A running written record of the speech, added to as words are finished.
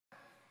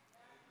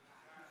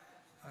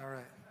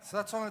So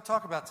that's what I'm going to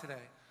talk about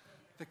today.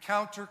 The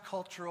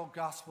countercultural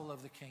gospel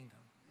of the kingdom.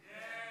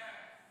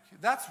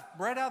 That's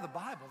right out of the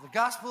Bible. The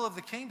gospel of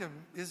the kingdom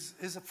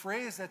is a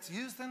phrase that's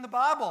used in the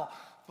Bible,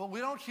 but we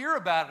don't hear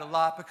about it a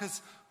lot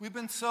because we've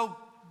been so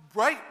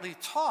rightly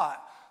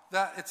taught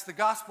that it's the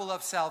gospel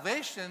of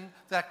salvation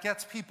that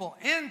gets people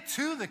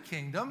into the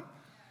kingdom.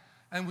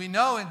 And we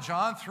know in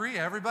John 3,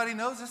 everybody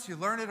knows this, you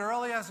learn it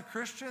early as a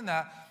Christian,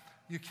 that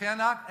you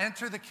cannot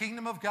enter the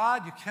kingdom of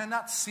God, you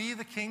cannot see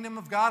the kingdom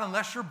of God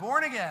unless you're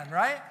born again,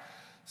 right?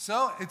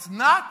 So it's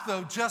not,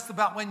 though, just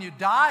about when you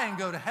die and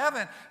go to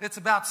heaven. It's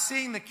about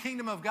seeing the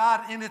kingdom of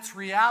God in its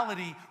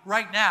reality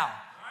right now,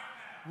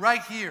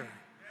 right here.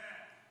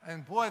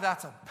 And boy,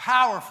 that's a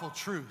powerful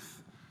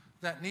truth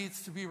that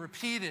needs to be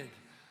repeated.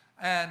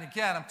 And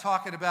again, I'm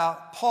talking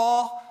about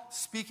Paul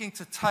speaking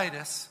to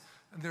Titus.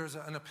 And there's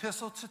an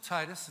epistle to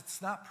Titus.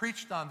 It's not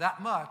preached on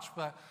that much,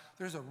 but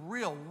there's a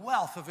real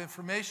wealth of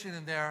information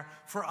in there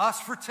for us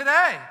for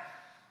today.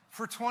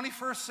 For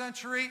 21st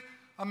century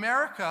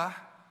America,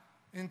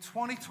 in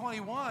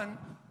 2021,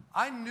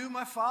 I knew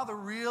my father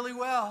really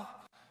well.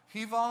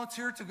 He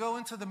volunteered to go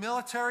into the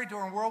military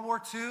during World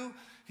War II.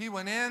 He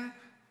went in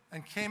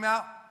and came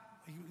out.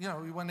 He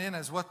went in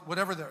as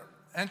whatever the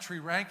entry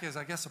rank is,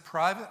 I guess a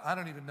private. I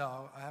don't even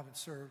know. I haven't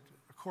served.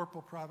 A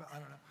corporal, private, I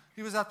don't know.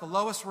 He was at the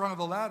lowest rung of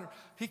the ladder.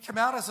 He came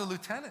out as a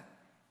lieutenant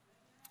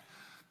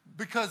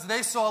because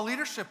they saw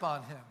leadership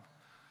on him.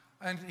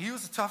 And he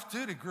was a tough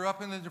dude. He grew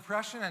up in the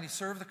Depression and he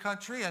served the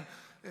country. And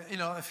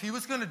if he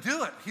was going to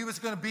do it, he was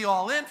going to be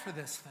all in for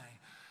this thing.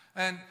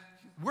 And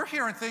we're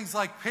hearing things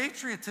like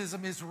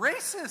patriotism is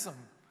racism.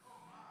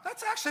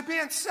 That's actually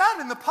being said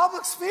in the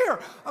public sphere.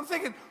 I'm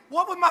thinking,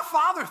 what would my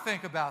father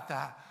think about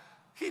that?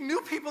 He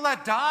knew people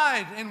that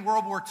died in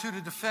World War II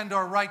to defend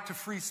our right to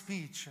free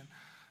speech. And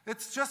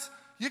it's just,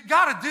 you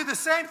got to do the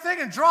same thing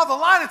and draw the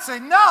line and say,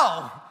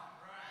 no,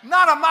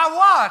 not on my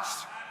watch.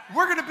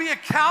 We're going to be a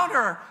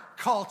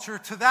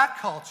counterculture to that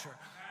culture.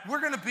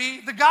 We're going to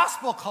be the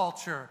gospel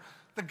culture.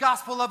 The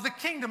gospel of the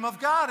kingdom of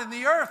God in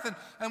the earth.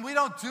 And we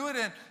don't do it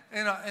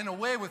in a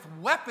way with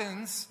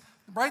weapons,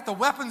 right? The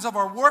weapons of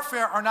our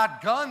warfare are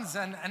not guns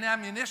and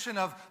ammunition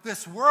of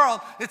this world.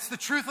 It's the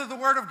truth of the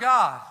Word of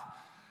God.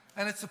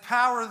 And it's the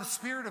power of the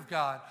Spirit of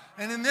God.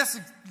 And in this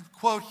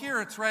quote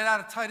here, it's right out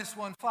of Titus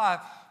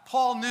 1:5.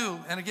 Paul knew,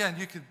 and again,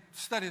 you could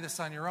study this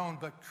on your own,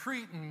 but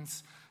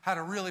Cretans had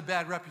a really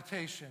bad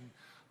reputation.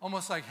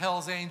 Almost like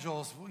Hell's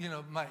Angels, you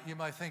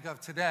might think of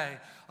today.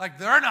 Like,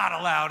 they're not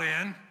allowed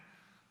in.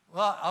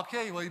 Well,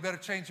 okay, you better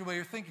change the way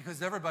you're thinking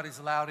because everybody's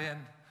allowed in.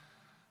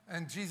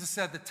 And Jesus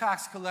said the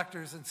tax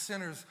collectors and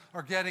sinners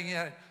are getting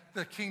in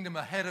the kingdom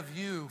ahead of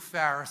you,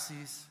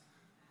 Pharisees.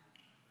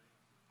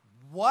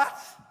 What?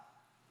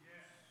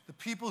 The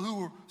people who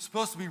were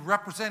supposed to be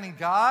representing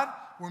God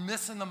were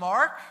missing the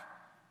mark?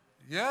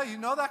 Yeah, you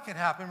know that can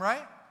happen,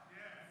 right?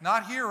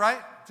 Not here, right?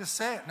 Just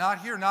say it. Not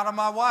here, not on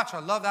my watch. I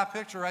love that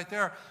picture right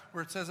there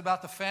where it says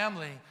about the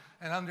family.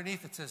 And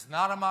underneath it says,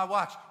 not on my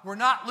watch. We're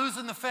not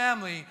losing the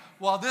family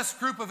while this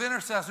group of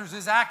intercessors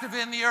is active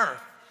in the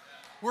earth.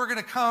 We're going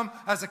to come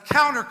as a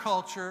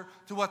counterculture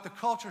to what the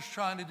culture's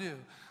trying to do.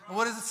 And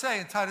what does it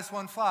say in Titus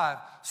 1:5?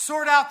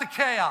 Sort out the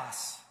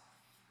chaos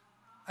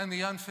and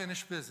the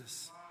unfinished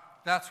business.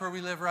 That's where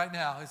we live right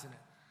now, isn't it?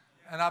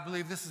 And I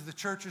believe this is the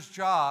church's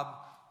job,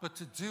 but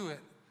to do it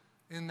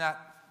in that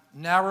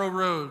narrow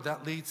road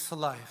that leads to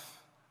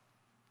life.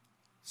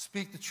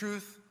 Speak the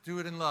truth, do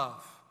it in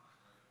love.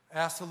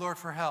 Ask the Lord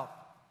for help.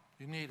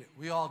 You need it.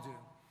 We all do.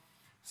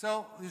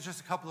 So there's just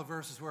a couple of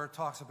verses where it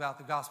talks about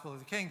the gospel of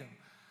the kingdom.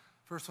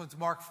 First one's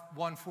Mark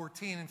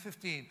 1:14 and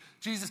 15.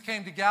 Jesus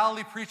came to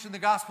Galilee preaching the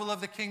gospel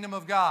of the kingdom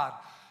of God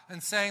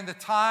and saying, the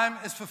time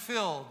is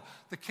fulfilled.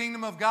 The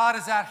kingdom of God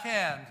is at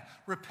hand.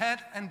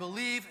 Repent and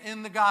believe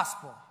in the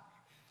gospel.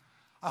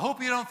 I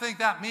hope you don't think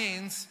that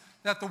means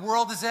that the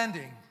world is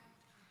ending.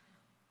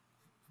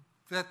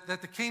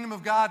 That the kingdom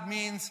of God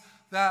means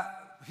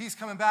that he's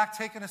coming back,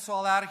 taking us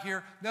all out of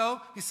here. No,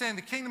 he's saying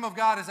the kingdom of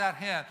God is at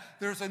hand.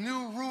 There's a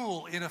new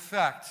rule in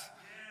effect.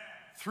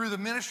 Through the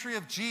ministry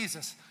of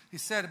Jesus, he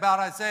said about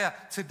Isaiah,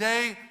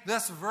 today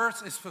this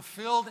verse is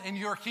fulfilled in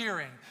your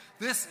hearing.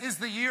 This is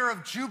the year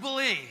of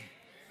Jubilee.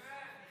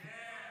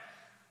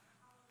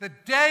 The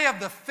day of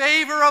the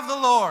favor of the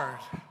Lord.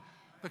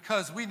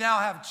 Because we now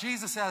have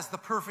Jesus as the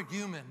perfect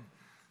human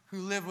who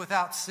lived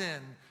without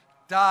sin,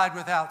 died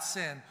without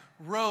sin,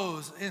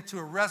 rose into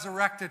a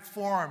resurrected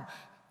form,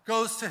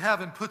 goes to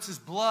heaven, puts his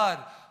blood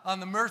on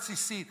the mercy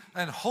seat,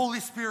 and Holy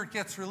Spirit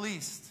gets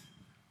released.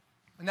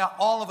 And now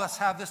all of us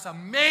have this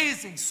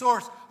amazing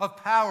source of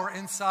power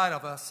inside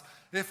of us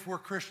if we're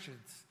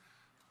Christians.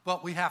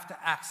 But we have to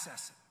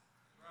access it.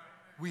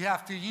 We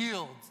have to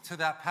yield to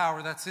that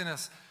power that's in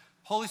us.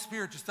 Holy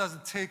Spirit just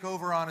doesn't take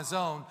over on his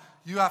own.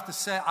 You have to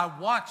say, I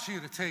want you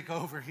to take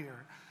over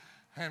here.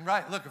 And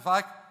look, if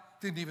I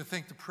didn't even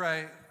think to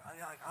pray,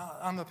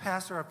 I'm a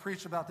pastor, I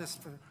preached about this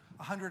for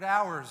 100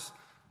 hours.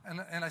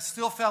 And I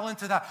still fell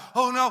into that.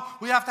 Oh no,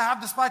 we have to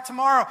have this by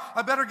tomorrow.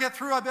 I better get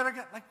through.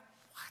 What?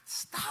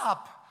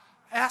 Stop.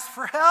 Ask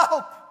for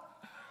help.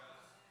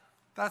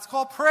 That's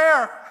called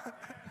prayer.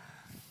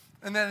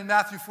 And then in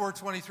Matthew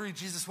 4:23,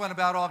 Jesus went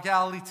about all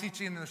Galilee,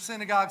 teaching in their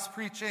synagogues,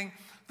 preaching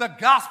the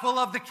gospel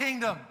of the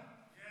kingdom.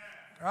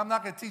 I'm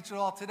not going to teach it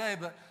all today,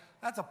 but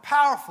that's a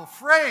powerful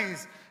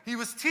phrase. He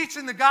was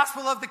teaching the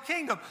gospel of the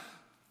kingdom.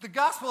 The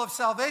gospel of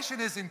salvation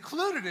is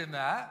included in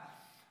that,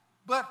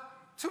 but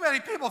too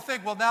many people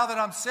think, well, now that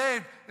I'm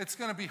saved, it's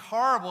going to be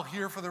horrible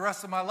here for the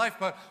rest of my life,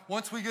 but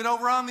once we get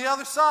over on the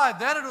other side,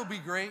 then it'll be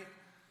great.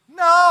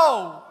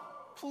 No,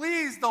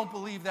 please don't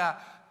believe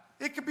that.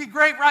 It could be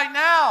great right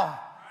now.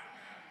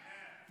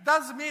 It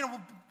doesn't mean it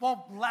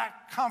won't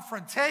lack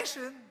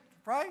confrontation,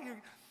 right?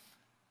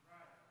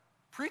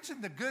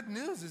 Preaching the good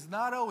news is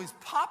not always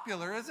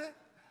popular, is it?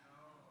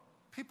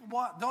 People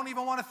don't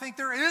even want to think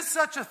there is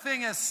such a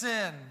thing as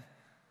sin.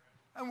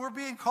 And we're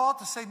being called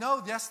to say,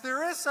 no, yes,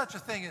 there is such a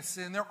thing as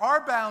sin. There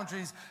are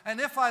boundaries.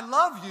 And if I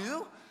love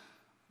you,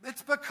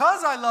 it's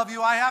because I love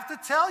you. I have to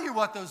tell you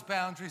what those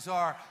boundaries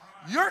are.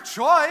 Your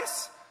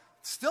choice.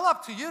 It's still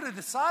up to you to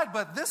decide,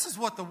 but this is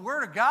what the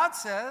Word of God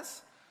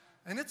says.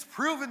 And it's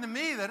proven to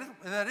me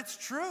that it's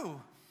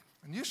true.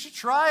 And you should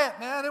try it,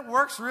 man. It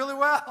works really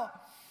well.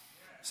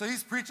 So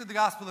he's preaching the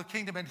gospel of the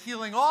kingdom and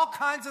healing all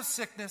kinds of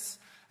sickness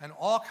and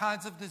all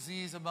kinds of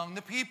disease among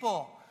the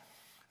people.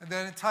 And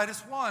then in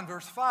Titus 1,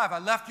 verse 5, I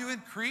left you in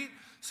Crete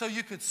so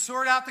you could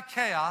sort out the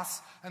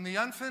chaos and the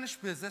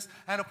unfinished business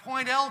and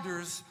appoint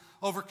elders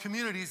over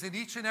communities in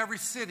each and every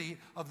city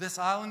of this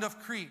island of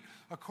Crete,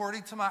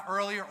 according to my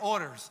earlier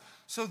orders.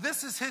 So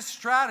this is his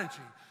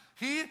strategy.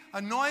 He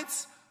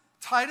anoints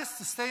Titus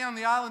to stay on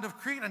the island of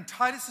Crete, and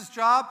Titus's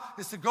job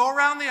is to go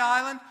around the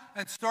island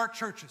and start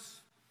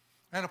churches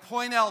and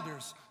appoint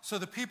elders. So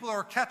the people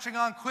are catching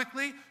on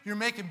quickly. You're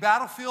making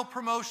battlefield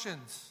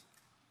promotions.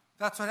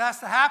 That's what has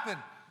to happen.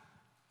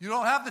 You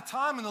don't have the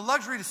time and the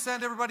luxury to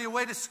send everybody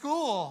away to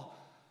school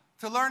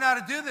to learn how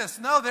to do this.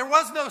 No, there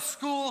was no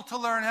school to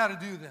learn how to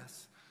do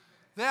this.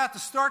 They had to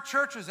start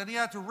churches, and he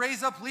had to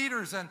raise up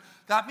leaders, and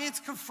that means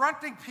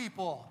confronting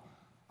people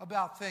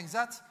about things.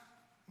 That's,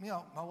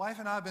 my wife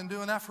and I have been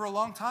doing that for a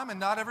long time, and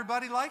not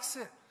everybody likes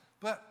it.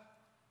 But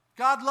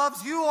God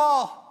loves you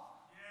all.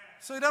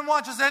 So he doesn't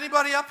want just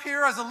anybody up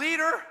here as a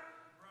leader.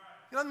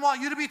 He doesn't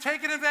want you to be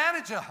taken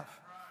advantage of.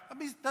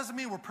 That doesn't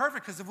mean we're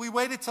perfect, because if we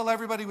waited till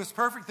everybody was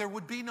perfect, there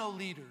would be no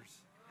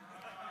leaders.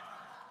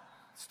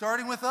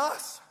 Starting with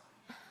us.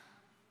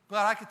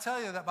 But I could tell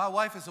you that my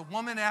wife is a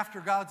woman after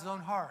God's own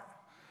heart.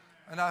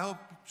 And I hope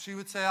she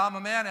would say, I'm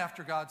a man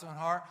after God's own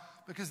heart,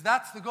 because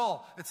that's the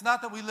goal. It's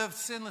not that we live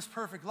sinless,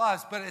 perfect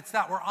lives, but it's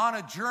that we're on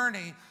a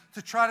journey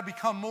to try to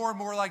become more and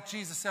more like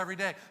Jesus every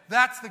day.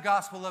 That's the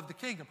gospel of the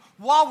kingdom.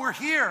 While we're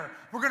here,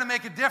 we're going to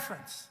make a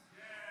difference.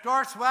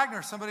 Doris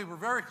Wagner, somebody we're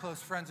very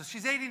close friends with,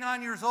 she's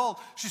 89 years old.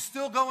 She's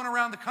still going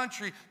around the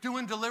country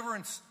doing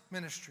deliverance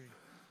ministry,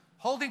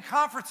 holding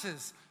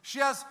conferences.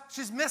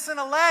 She's missing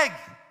a leg.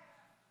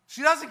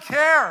 She doesn't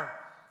care.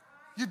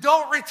 You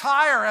don't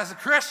retire as a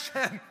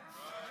Christian.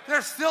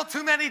 There's still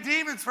too many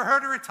demons for her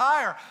to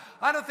retire.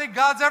 I don't think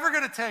God's ever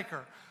going to take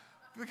her,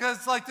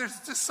 because there's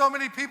just so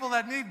many people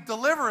that need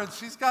deliverance.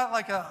 She's got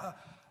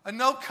a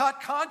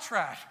no-cut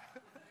contract.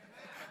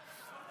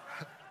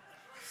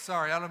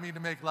 Sorry, I don't mean to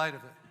make light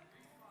of it.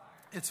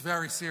 It's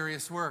very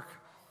serious work.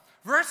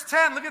 Verse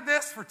 10, look at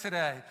this for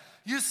today.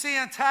 You see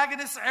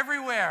antagonists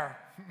everywhere.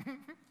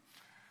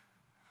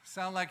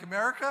 Sound like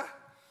America?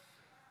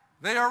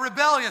 They are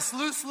rebellious,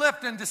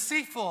 loose-lipped, and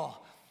deceitful,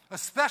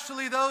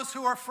 especially those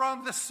who are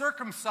from the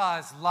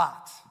circumcised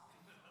lot.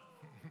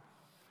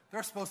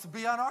 They're supposed to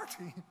be on our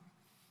team.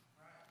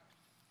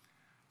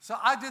 So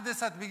I did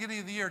this at the beginning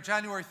of the year,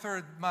 January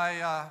 3rd.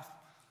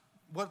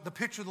 The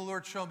picture the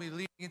Lord showed me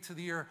leading into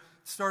the year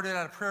started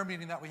at a prayer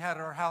meeting that we had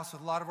at our house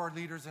with a lot of our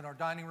leaders in our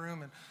dining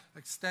room and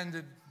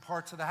extended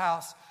parts of the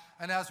house.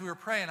 And as we were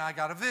praying, I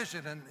got a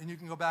vision, and you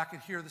can go back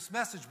and hear this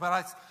message,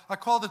 but I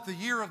called it the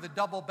year of the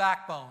double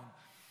backbone.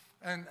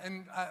 And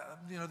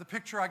the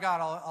picture I got,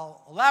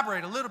 I'll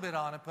elaborate a little bit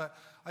on it, but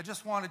I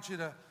just wanted you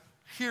to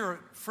hear it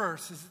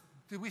first.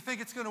 Do we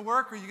think it's going to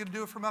work, or are you going to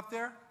do it from up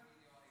there?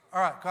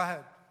 All right, go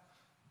ahead.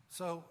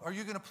 So are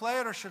you going to play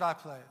it, or should I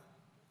play it?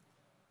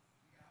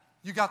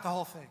 You got the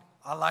whole thing.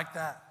 I like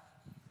that.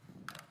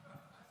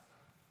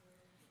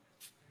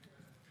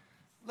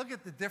 Look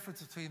at the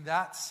difference between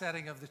that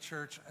setting of the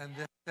church and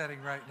this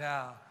setting right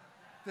now.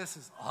 This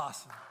is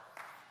awesome.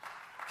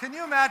 Can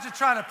you imagine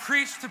trying to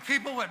preach to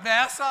people with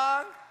masks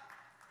on?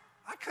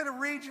 I couldn't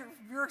read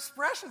your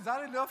expressions.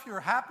 I didn't know if you were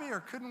happy or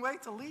couldn't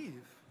wait to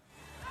leave.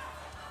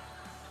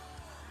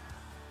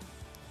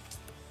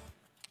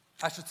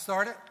 I should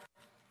start it?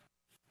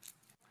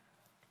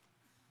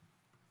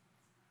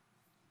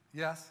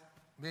 Yes?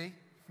 Me?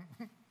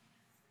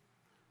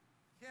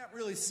 Can't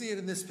really see it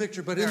in this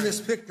picture, but in this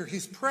picture,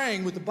 he's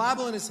praying with the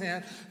Bible in his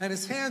hand, and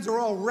his hands are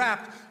all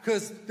wrapped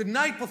because the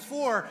night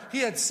before, he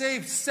had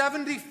saved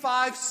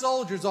 75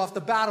 soldiers off the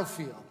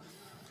battlefield.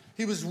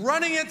 He was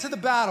running into the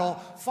battle,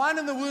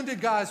 finding the wounded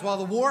guys while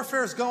the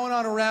warfare is going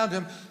on around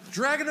him,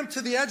 dragging them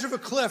to the edge of a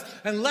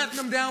cliff and letting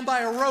them down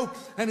by a rope,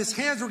 and his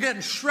hands were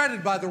getting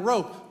shredded by the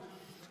rope.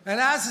 And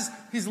as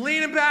he's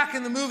leaning back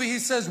in the movie, he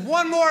says,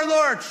 "One more,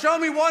 Lord, show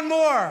me one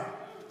more."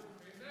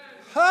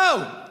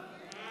 Oh!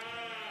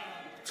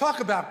 Talk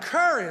about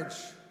courage.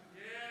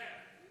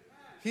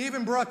 He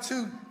even brought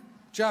 2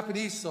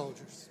 Japanese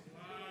soldiers.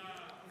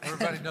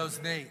 Everybody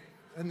knows Nate.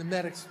 And the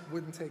medics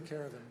wouldn't take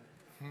care of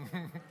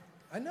him.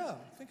 I know.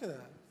 Think of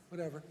that.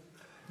 Whatever.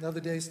 Another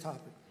day's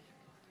topic.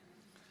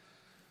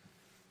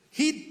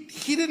 He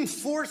didn't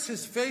force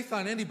his faith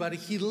on anybody.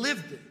 He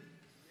lived it.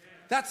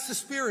 That's the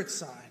spirit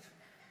side.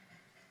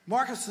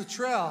 Marcus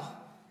Luttrell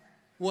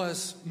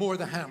was more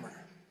the hammer.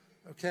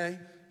 Okay?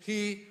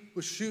 He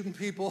was shooting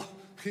people.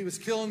 He was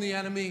killing the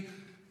enemy.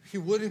 He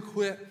wouldn't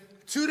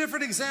quit. 2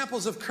 different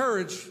examples of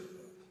courage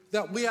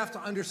that we have to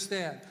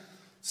understand.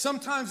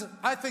 Sometimes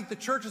I think the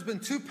church has been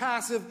too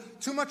passive,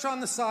 too much on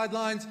the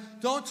sidelines.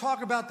 Don't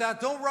talk about that.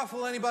 Don't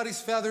ruffle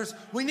anybody's feathers.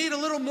 We need a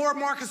little more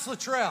Marcus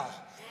Luttrell.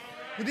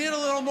 We need a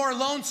little more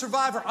lone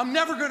survivor. I'm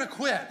never going to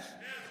quit.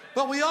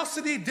 But we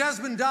also need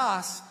Desmond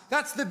Doss.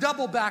 That's the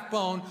double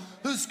backbone,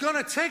 who's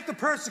going to take the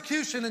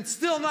persecution and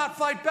still not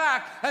fight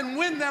back and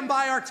win them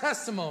by our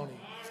testimony.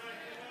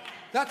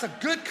 That's a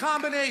good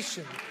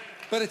combination,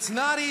 but it's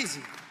not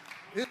easy.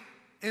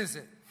 Is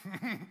it?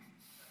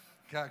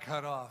 Got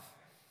cut off.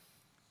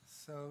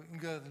 So you can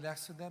go to the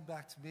next one then,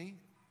 back to me.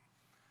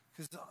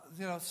 Because,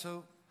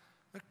 so,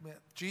 look, man,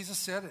 Jesus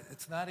said it.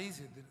 It's not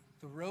easy.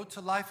 The road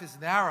to life is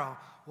narrow.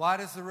 Wide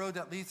is the road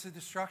that leads to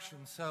destruction.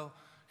 So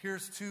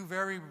here's 2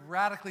 very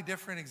radically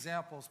different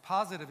examples,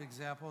 positive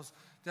examples.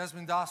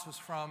 Desmond Doss was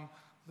from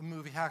the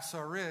movie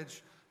Hacksaw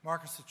Ridge.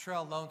 Marcus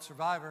Luttrell, lone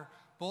survivor.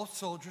 Both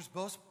soldiers,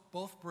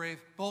 both brave,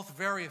 both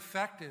very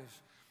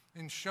effective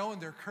in showing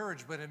their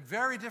courage, but in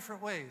very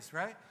different ways,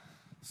 right?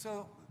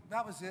 So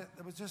that was it.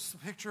 It was just a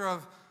picture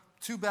of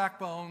 2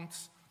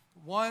 backbones.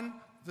 One,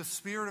 the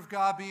Spirit of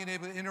God being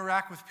able to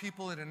interact with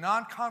people in a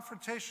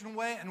non-confrontational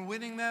way and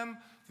winning them.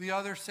 The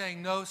other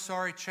saying, "No,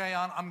 sorry,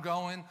 Cheon, I'm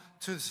going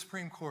to the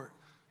Supreme Court,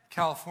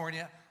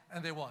 California,"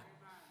 and they won.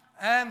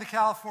 And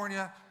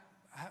California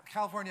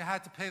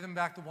had to pay them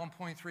back the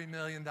 $1.3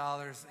 million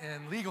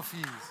in legal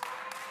fees.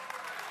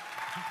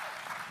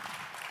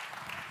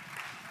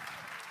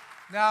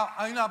 Now,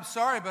 I'm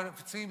sorry, but if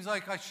it seems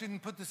like I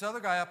shouldn't put this other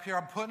guy up here,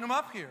 I'm putting him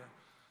up here.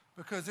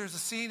 Because there's a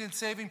scene in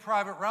Saving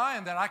Private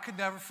Ryan that I could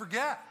never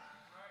forget.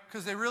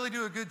 Because they really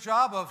do a good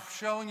job of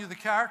showing you the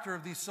character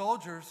of these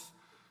soldiers.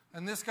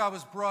 And this guy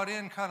was brought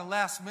in kind of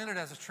last minute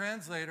as a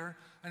translator,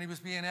 and he was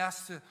being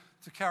asked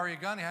to carry a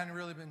gun. He hadn't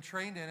really been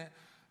trained in it.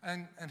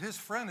 And his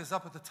friend is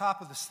up at the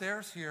top of the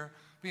stairs here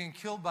being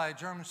killed by a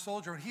German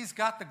soldier, and he's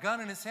got the gun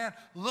in his hand.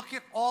 Look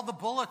at all the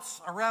bullets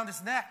around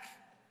his neck,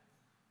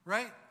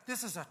 right?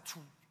 This is a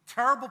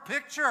terrible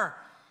picture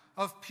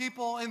of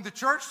people in the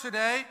church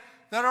today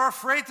that are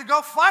afraid to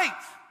go fight.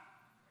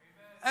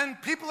 Amen.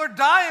 And people are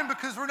dying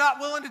because we're not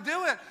willing to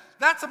do it.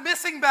 That's a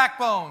missing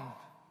backbone.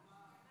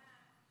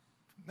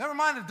 Never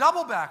mind a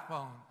double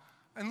backbone.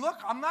 And look,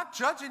 I'm not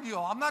judging you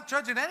all. I'm not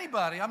judging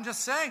anybody. I'm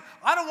just saying,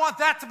 I don't want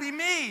that to be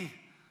me. Amen.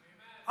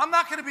 I'm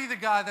not going to be the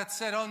guy that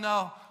said, "Oh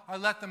no, I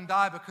let them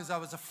die because I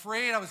was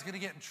afraid I was going to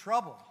get in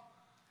trouble."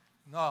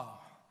 No.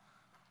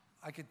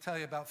 I could tell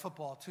you about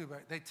football too,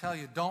 but they tell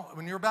you,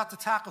 when you're about to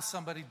tackle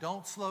somebody,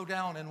 don't slow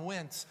down and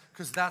wince,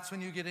 because that's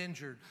when you get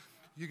injured.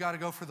 You got to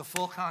go for the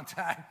full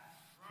contact.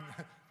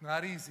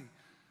 Not easy.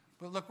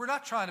 But look, we're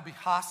not trying to be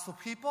hostile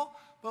people,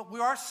 but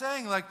we are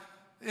saying, like,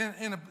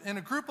 in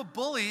a group of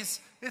bullies,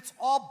 it's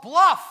all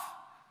bluff.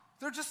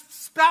 They're just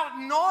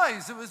spouting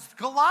noise. It was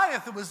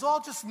Goliath. It was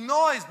all just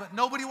noise, but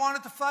nobody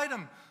wanted to fight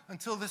him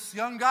until this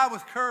young guy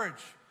with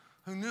courage,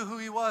 who knew who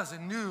he was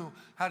and knew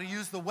how to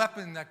use the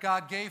weapon that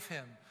God gave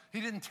him. He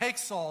didn't take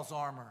Saul's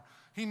armor.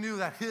 He knew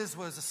that his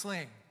was a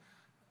sling.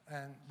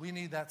 And we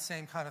need that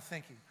same kind of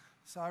thinking.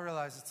 So I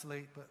realize it's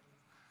late, but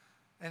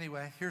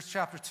anyway, here's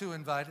chapter 2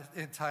 in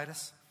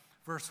Titus,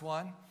 verse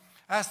 1.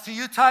 "As to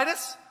you,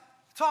 Titus,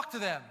 talk to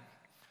them.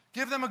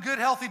 Give them a good,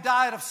 healthy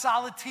diet of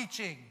solid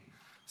teaching,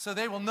 so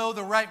they will know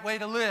the right way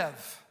to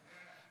live.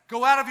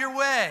 Go out of your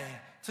way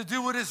to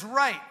do what is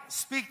right.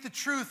 Speak the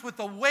truth with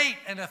the weight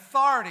and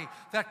authority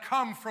that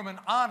come from an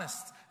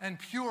honest and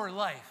pure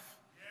life."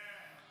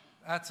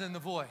 That's in the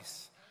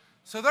voice.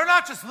 So they're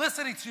not just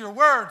listening to your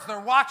words,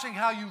 they're watching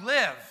how you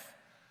live.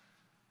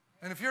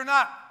 And if you're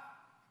not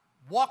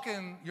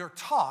walking your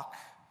talk,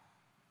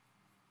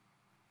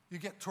 you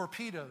get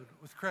torpedoed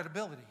with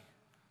credibility.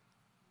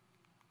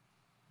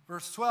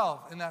 Verse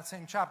 12 in that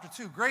same chapter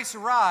 2, "Grace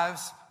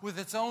arrives with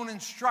its own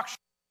instruction."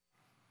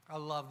 I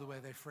love the way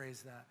they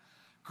phrase that.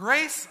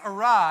 Grace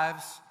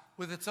arrives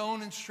with its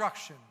own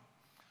instruction.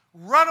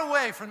 Run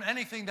away from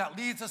anything that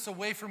leads us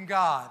away from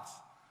God.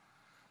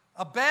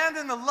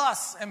 Abandon the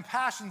lusts and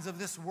passions of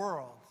this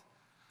world.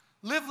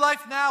 Live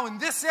life now in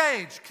this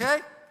age,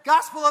 okay?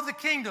 Gospel of the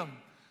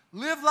kingdom.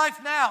 Live life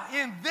now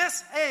in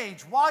this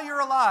age while you're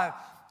alive.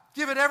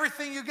 Give it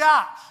everything you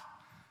got.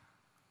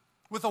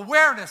 With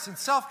awareness and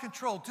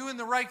self-control, doing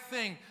the right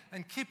thing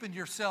and keeping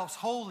yourselves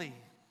holy.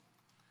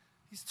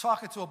 He's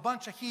talking to a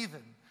bunch of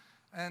heathen.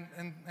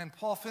 And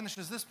Paul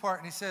finishes this part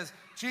and he says,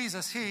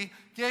 Jesus, he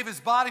gave his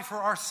body for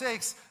our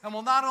sakes and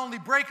will not only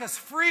break us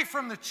free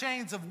from the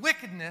chains of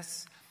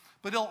wickedness,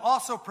 but he'll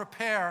also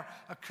prepare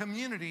a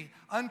community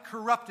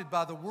uncorrupted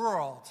by the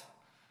world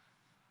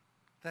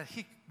that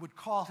he would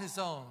call his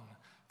own,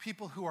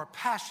 people who are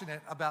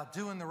passionate about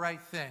doing the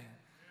right thing.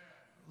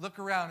 Look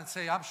around and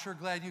say, I'm sure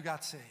glad you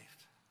got saved.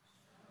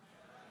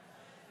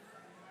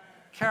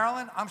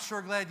 Carolyn, I'm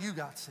sure glad you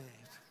got saved.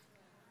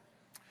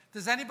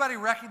 Does anybody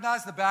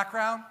recognize the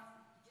background?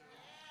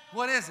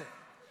 What is it?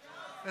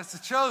 It's The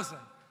Chosen.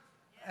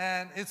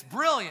 And it's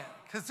brilliant,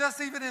 because just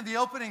even in the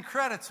opening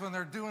credits when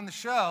they're doing the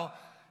show,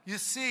 you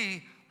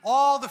see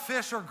all the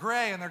fish are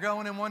gray and they're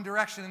going in one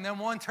direction, and then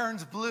one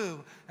turns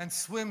blue and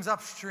swims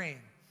upstream.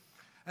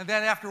 And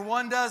then after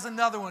one does,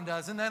 another one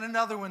does, and then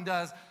another one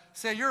does.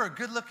 Say, you're a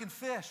good-looking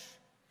fish.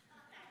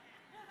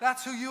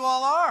 That's who you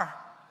all are.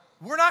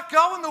 We're not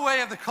going the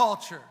way of the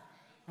culture.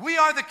 We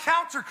are the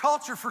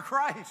counterculture for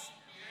Christ.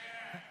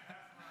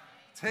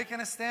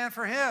 Taking a stand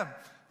for him.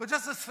 But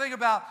just let's think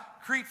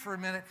about Crete for a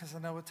minute, because I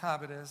know what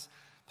time it is.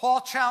 Paul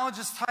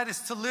challenges Titus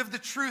to live the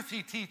truth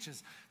he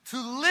teaches.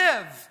 To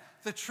live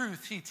the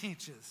truth he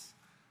teaches.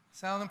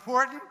 Sound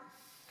important?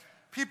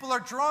 People are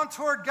drawn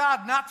toward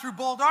God not through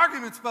bold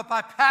arguments, but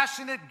by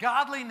passionate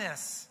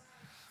godliness.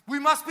 We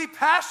must be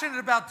passionate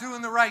about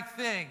doing the right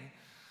thing.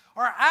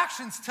 Our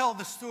actions tell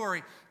the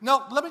story.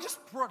 No, let me just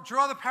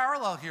draw the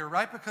parallel here,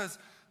 right? Because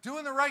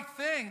doing the right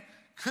thing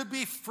could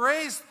be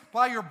phrased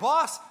by your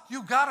boss,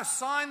 you got to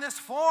sign this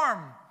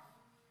form.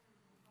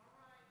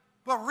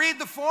 But read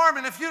the form,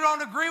 and if you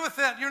don't agree with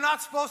it, you're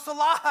not supposed to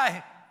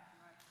lie.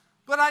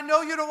 But I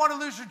know you don't want to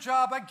lose your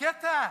job. I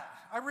get that.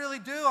 I really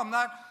do. I'm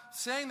not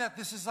saying that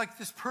this is like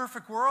this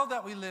perfect world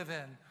that we live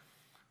in.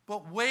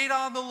 But wait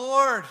on the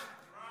Lord.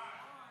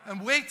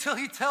 And wait till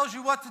he tells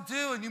you what to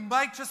do. And you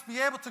might just be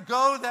able to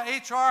go to the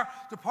HR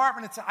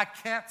department and say, I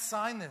can't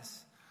sign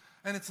this.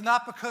 And it's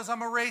not because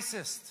I'm a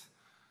racist.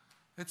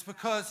 It's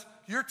because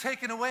you're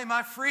taking away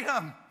my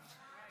freedom.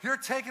 You're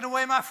taking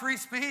away my free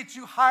speech.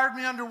 You hired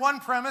me under one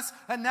premise,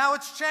 and now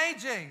it's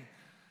changing.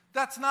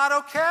 That's not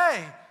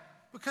okay.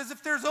 Because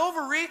if there's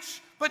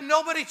overreach, but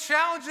nobody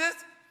challenges,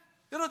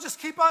 it'll just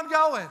keep on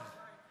going.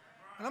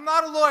 And I'm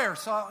not a lawyer,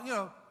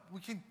 so, we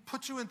can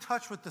put you in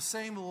touch with the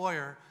same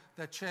lawyer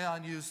that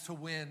Cheon used to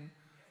win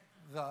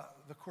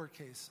the court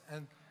case.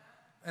 And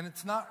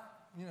it's not,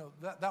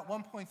 that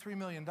 $1.3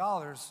 million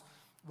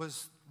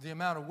was the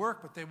amount of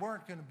work, but they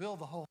weren't going to build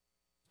the whole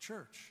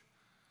church.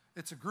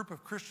 It's a group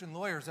of Christian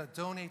lawyers that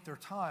donate their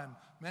time.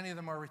 Many of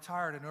them are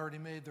retired and already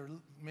made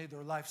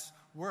their life's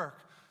work,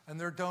 and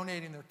they're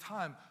donating their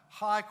time.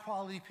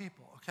 High-quality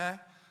people, okay?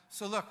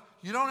 So look,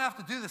 you don't have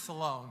to do this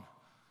alone.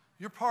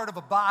 You're part of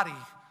a body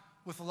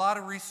with a lot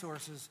of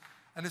resources.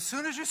 And as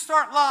soon as you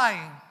start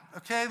lying,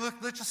 okay, look,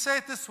 let's just say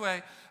it this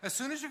way. As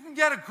soon as you can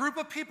get a group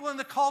of people in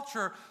the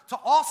culture to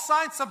all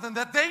sign something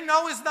that they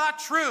know is not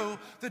true,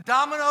 the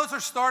dominoes are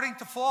starting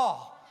to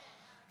fall.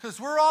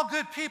 Because we're all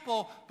good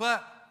people,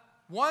 but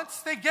once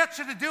they get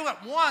you to do it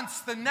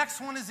once, the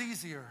next one is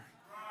easier.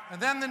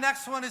 And then the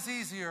next one is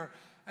easier.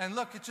 And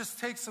look, it just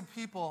takes some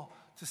people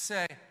to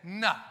say,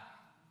 no.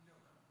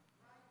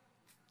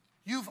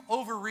 You've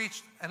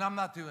overreached, and I'm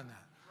not doing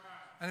that.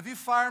 And if you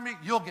fire me,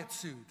 you'll get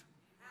sued.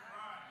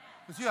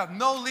 Because you have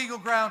no legal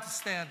ground to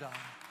stand on.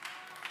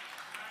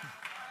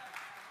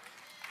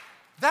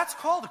 That's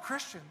called a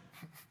Christian.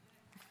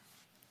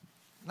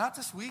 Not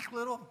this weak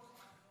little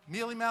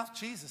mealy-mouthed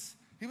Jesus.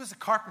 He was a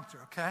carpenter,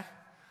 okay?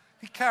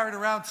 He carried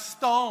around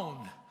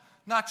stone,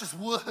 not just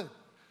wood.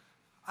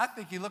 I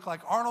think he looked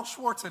like Arnold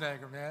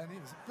Schwarzenegger, man. He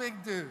was a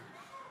big dude.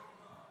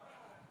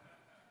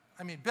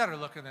 I mean, better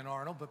looking than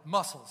Arnold, but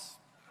muscles.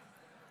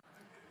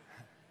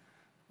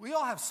 We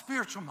all have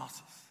spiritual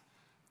muscles.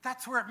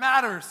 That's where it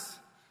matters.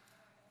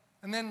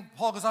 And then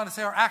Paul goes on to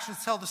say, our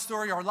actions tell the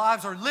story. Our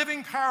lives are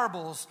living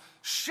parables,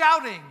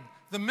 shouting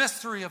the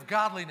mystery of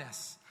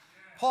godliness.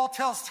 Paul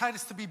tells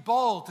Titus to be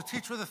bold, to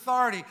teach with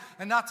authority,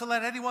 and not to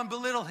let anyone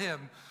belittle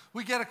him.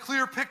 We get a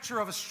clear picture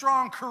of a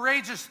strong,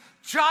 courageous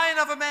giant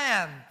of a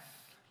man.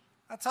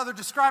 That's how they're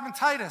describing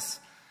Titus.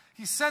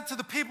 He's sent to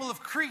the people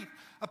of Crete,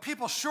 a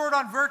people short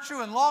on virtue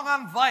and long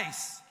on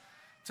vice,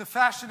 to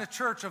fashion a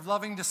church of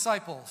loving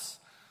disciples.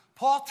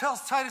 Paul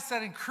tells Titus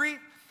that in Crete,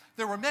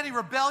 there were many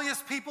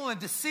rebellious people and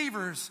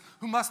deceivers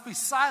who must be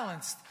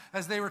silenced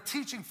as they were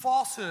teaching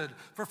falsehood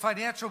for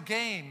financial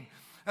gain.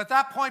 At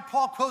that point,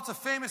 Paul quotes a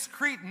famous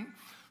Cretan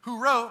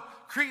who wrote,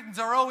 Cretans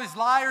are always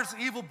liars,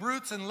 evil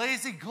brutes, and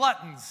lazy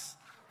gluttons.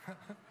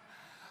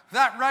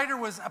 That writer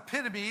was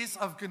Epitomes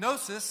of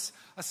Gnosis,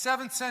 a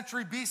 7th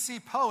century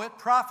BC poet,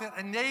 prophet,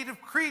 and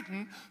native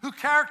Cretan who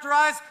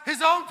characterized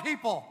his own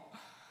people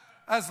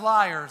as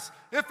liars.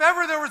 If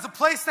ever there was a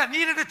place that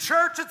needed a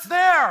church, it's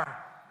there.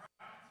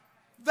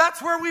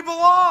 That's where we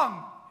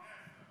belong.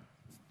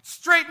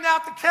 Straighten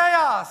out the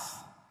chaos.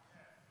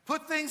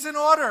 Put things in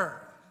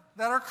order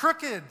that are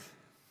crooked.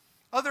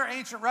 Other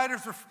ancient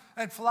writers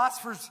and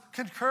philosophers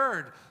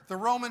concurred. The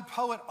Roman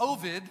poet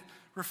Ovid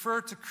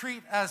referred to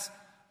Crete as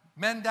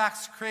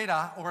mendax Crete,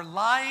 or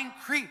lying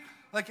Crete.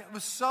 Like, it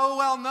was so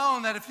well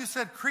known that if you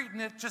said Cretan,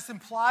 it just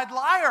implied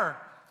liar.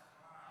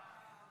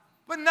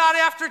 But not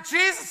after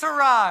Jesus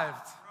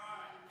arrived.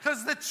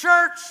 Because the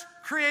church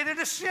created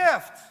a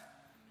shift.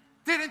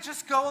 Didn't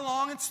just go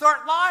along and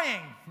start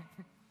lying.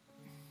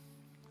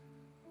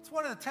 It's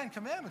one of the 10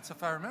 Commandments,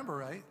 if I remember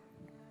right.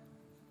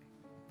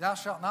 Thou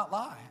shalt not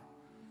lie.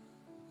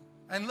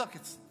 And look,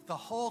 it's the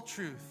whole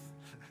truth.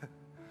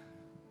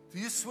 Do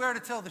you swear to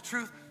tell the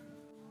truth?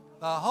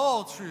 The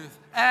whole truth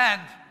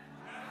and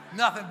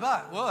nothing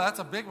but. Whoa, that's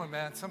a big one,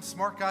 man. Some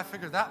smart guy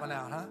figured that one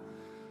out, huh?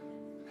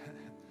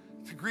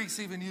 The Greeks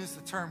even used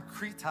the term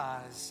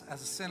kretais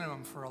as a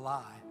synonym for a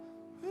lie.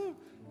 Whew.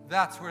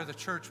 That's where the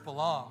church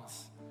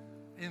belongs,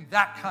 in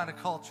that kind of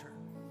culture.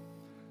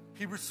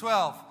 Hebrews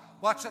 12,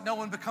 watch that no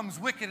one becomes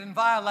wicked and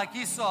vile like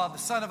Esau, the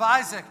son of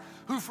Isaac,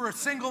 who for a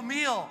single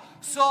meal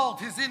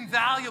sold his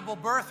invaluable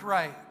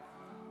birthright.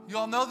 You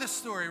all know this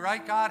story,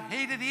 right? God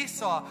hated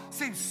Esau.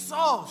 Seems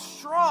so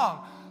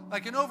strong,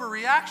 like an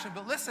overreaction.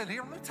 But listen,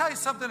 here, let me tell you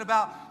something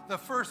about the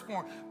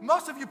firstborn.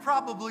 Most of you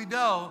probably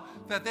know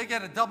that they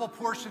get a double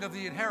portion of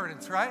the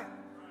inheritance, right?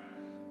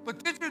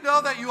 But did you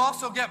know that you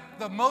also get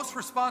the most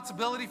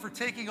responsibility for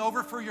taking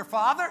over for your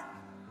father?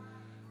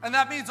 And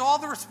that means all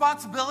the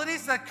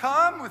responsibilities that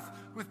come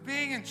with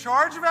being in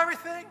charge of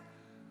everything,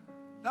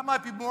 that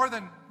might be more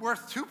than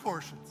worth 2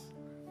 portions.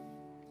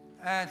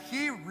 And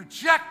he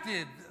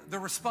rejected the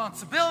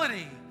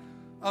responsibility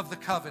of the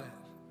covenant.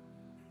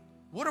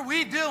 What are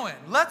we doing?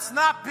 Let's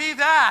not be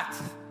that.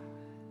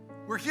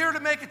 We're here to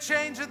make a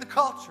change in the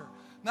culture,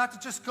 not to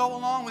just go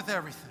along with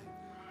everything.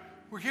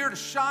 We're here to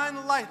shine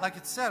the light, like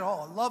it said.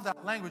 Oh, I love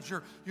that language.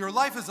 Your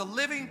life is a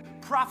living,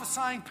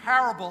 prophesying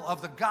parable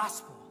of the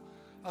gospel,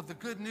 of the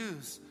good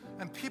news.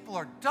 And people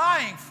are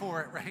dying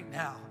for it right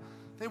now.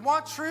 They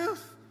want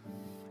truth.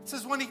 It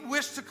says when he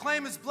wished to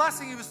claim his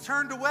blessing, he was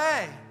turned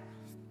away.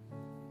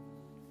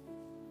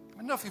 I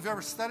don't know if you've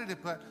ever studied it,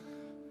 but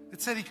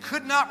it said he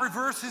could not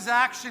reverse his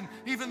action,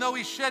 even though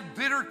he shed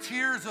bitter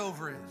tears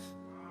over it.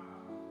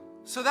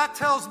 So that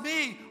tells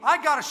me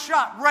I got a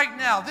shot right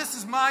now. This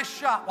is my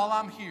shot while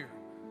I'm here.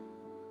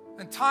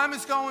 And time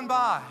is going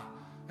by.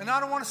 And I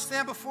don't want to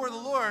stand before the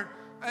Lord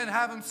and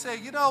have him say,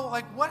 you know,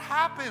 like, what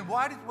happened?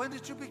 When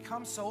did you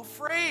become so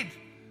afraid?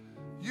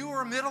 You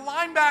were a middle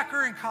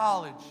linebacker in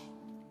college.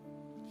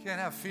 You can't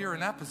have fear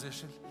in that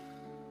position.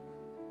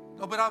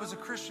 No, but I was a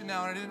Christian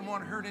now and I didn't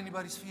want to hurt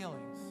anybody's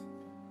feelings.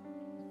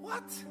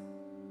 What?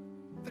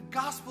 The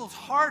gospel is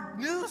hard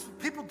news.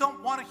 People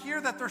don't want to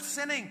hear that they're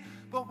sinning.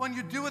 But when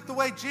you do it the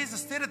way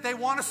Jesus did it, they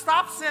want to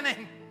stop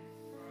sinning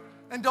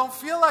and don't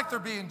feel like they're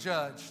being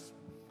judged.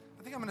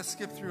 I think I'm going to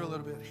skip through a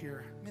little bit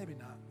here. Maybe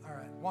not. All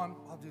right,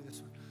 I'll do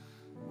this one.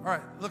 All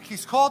right, look,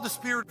 he's called the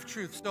Spirit of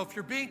Truth. So if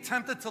you're being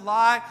tempted to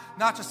lie,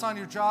 not just on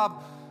your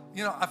job,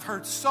 you know, I've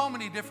heard so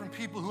many different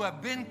people who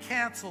have been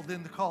canceled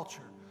in the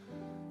culture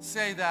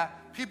say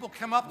that people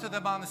come up to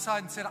them on the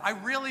side and said, I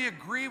really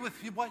agree with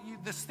you,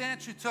 the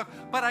stance you took,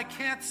 but I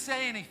can't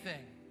say anything.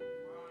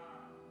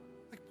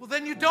 Like, well,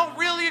 then you don't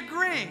really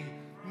agree.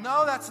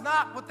 No, that's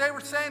not what they were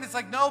saying. It's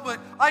like, no, but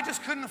I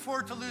just couldn't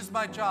afford to lose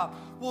my job.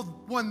 Well,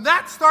 when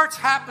that starts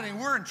happening,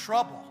 we're in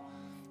trouble.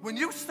 When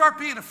you start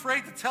being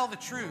afraid to tell the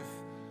truth,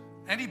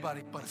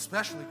 anybody, but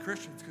especially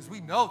Christians, because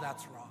we know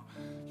that's wrong.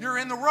 You're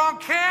in the wrong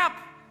camp.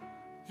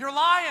 You're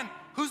lying.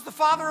 Who's the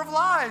father of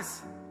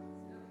lies?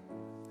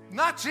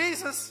 Not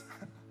Jesus.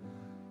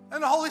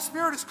 And the Holy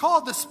Spirit is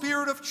called the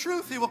Spirit of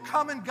Truth. He will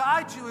come and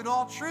guide you in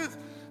all truth.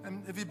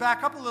 And if you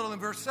back up a little in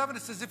verse 7,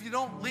 it says, if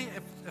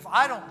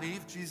I don't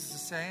leave, Jesus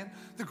is saying,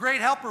 the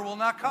great helper will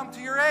not come to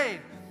your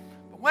aid.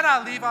 But when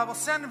I leave, I will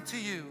send him to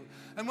you.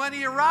 And when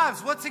he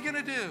arrives, what's he going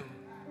to do?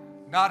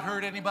 Not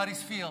hurt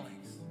anybody's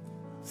feelings.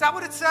 Is that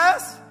what it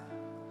says?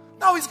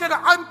 No, he's going to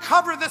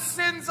uncover the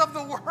sins of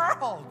the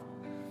world.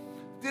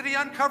 Did he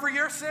uncover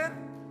your sin?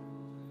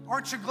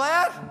 Aren't you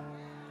glad?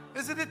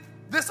 Isn't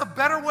this a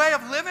better way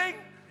of living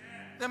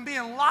than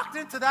being locked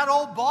into that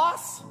old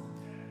boss?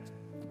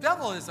 The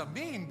devil is a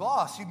mean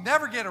boss. You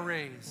never get a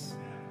raise.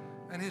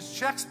 And his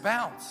checks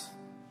bounce.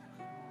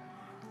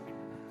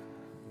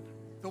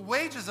 The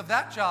wages of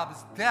that job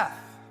is death.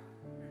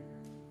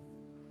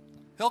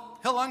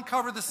 He'll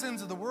uncover the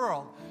sins of the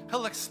world.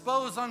 He'll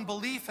expose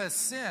unbelief as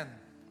sin.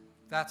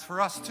 That's for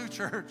us too,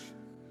 church.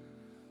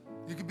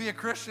 You can be a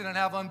Christian and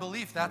have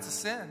unbelief. That's a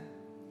sin.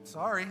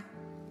 Sorry,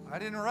 I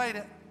didn't write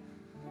it.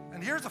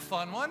 And here's a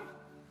fun one.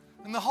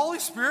 And the Holy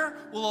Spirit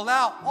will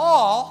allow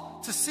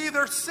all to see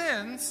their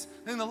sins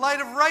in the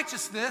light of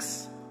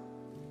righteousness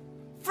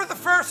for the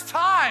first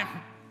time.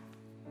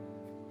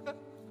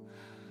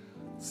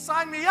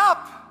 Sign me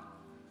up.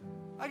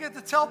 I get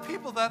to tell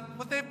people that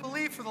what they've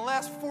believed for the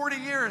last 40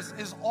 years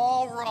is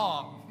all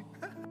wrong.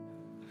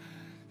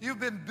 You've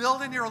been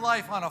building your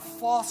life on a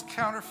false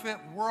counterfeit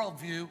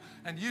worldview,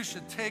 and you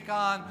should take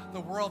on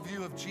the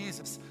worldview of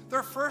Jesus.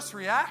 Their first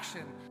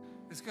reaction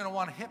is going to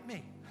want to hit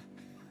me.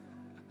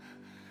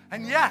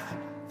 And yet,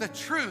 the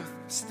truth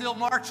still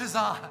marches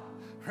on,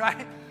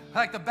 right?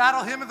 Like the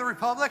Battle Hymn of the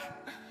Republic.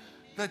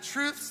 The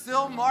truth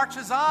still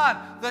marches on.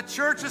 The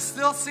church is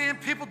still seeing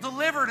people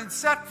delivered and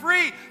set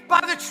free by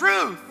the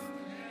truth.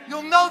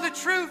 You'll know the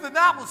truth, and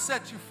that will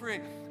set you free.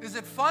 Is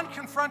it fun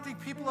confronting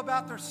people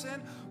about their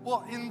sin?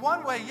 Well, in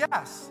one way,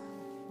 yes,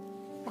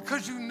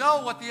 because you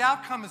know what the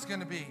outcome is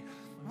going to be.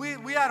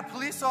 We had a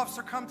police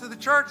officer come to the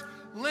church.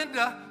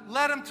 Linda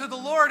led him to the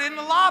Lord in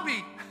the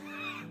lobby.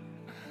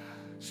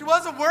 She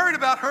wasn't worried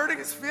about hurting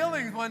his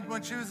feelings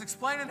when she was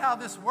explaining how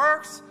this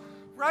works,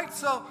 right?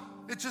 So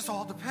it just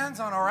all depends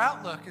on our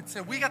outlook. And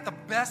so we got the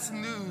best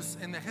news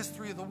in the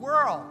history of the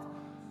world.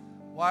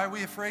 Why are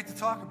we afraid to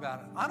talk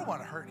about it? I don't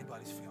want to hurt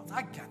anybody's feelings.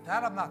 I get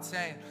that. I'm not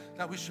saying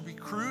that we should be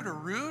crude or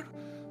rude,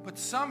 but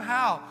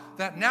somehow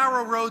that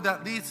narrow road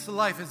that leads to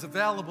life is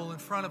available in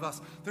front of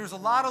us. There's a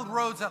lot of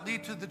roads that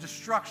lead to the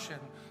destruction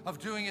of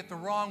doing it the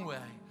wrong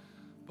way,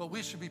 but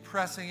we should be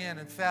pressing in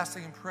and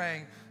fasting and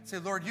praying. Say,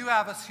 Lord, you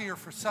have us here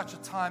for such a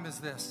time as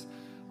this.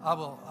 I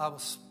will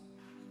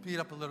speed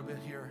up a little bit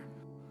here.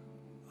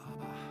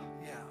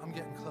 Yeah, I'm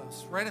getting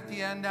close. Right at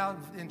the end now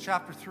in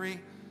chapter 3,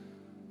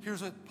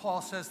 here's what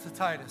Paul says to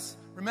Titus.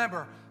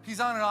 Remember, he's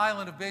on an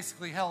island of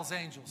basically hell's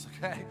angels,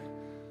 okay?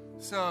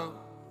 So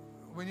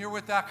when you're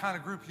with that kind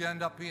of group, you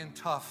end up being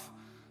tough.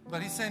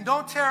 But he's saying,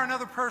 don't tear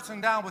another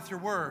person down with your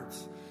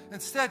words.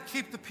 Instead,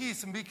 keep the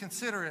peace and be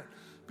considerate.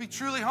 Be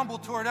truly humble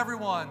toward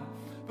everyone,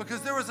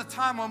 because there was a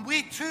time when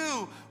we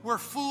too were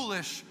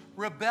foolish,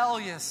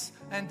 rebellious,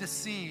 and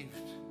deceived.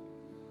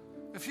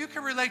 If you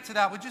can relate to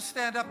that, would you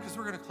stand up, because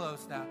we're going to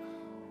close now.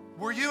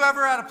 Were you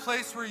ever at a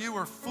place where you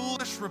were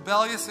foolish,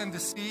 rebellious, and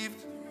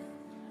deceived?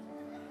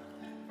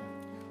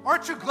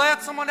 Aren't you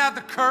glad someone had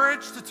the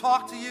courage to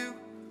talk to you?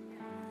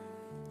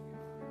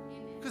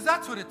 Because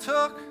that's what it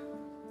took.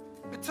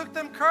 It took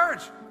them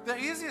courage. The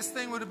easiest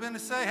thing would have been to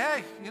say,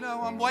 hey,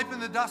 I'm wiping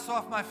the dust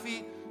off my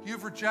feet.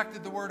 You've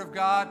rejected the word of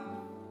God,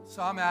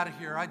 so I'm out of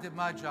here. I did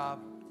my job.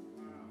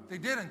 They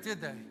didn't,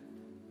 did they?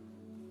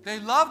 They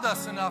loved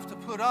us enough to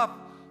put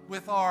up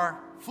with our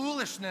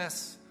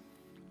foolishness,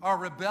 our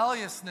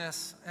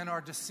rebelliousness, and our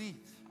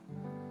deceit.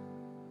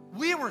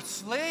 We were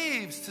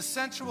slaves to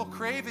sensual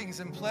cravings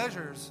and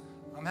pleasures.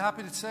 I'm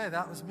happy to say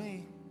that was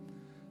me.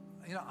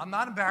 I'm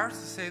not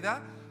embarrassed to say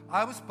that.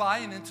 I was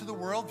buying into the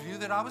worldview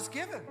that I was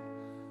given.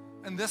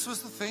 And this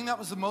was the thing that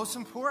was the most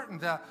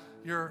important, that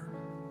your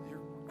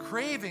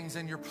cravings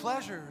and your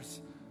pleasures.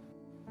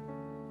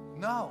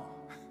 No.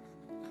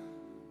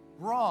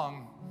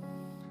 Wrong.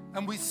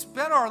 And we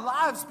spent our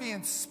lives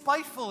being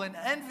spiteful and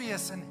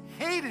envious and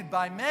hated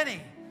by many.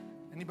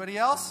 Anybody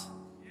else?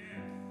 Yes.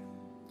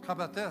 How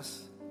about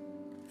this?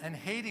 And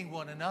hating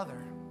one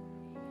another.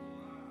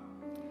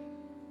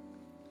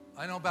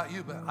 I know about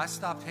you, but I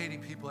stopped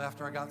hating people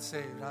after I got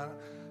saved.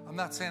 I'm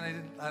not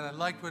saying I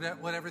liked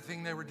what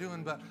everything they were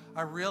doing, but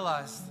I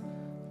realized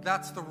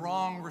that's the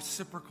wrong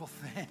reciprocal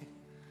thing.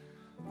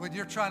 When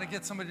you're trying to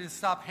get somebody to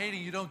stop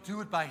hating, you don't do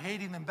it by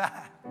hating them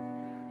back,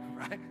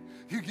 right?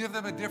 You give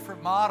them a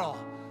different model.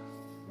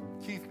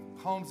 Keith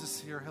Holmes is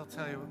here. He'll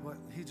tell you what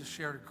he just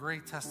shared a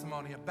great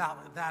testimony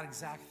about that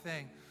exact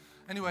thing.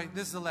 Anyway,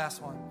 this is the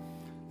last one.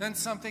 Then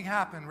something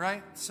happened,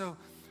 right? So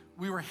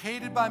we were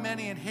hated by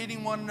many and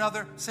hating one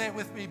another. Say it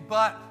with me.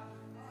 But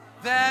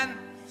then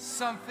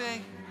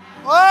something,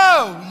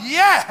 oh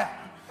yeah,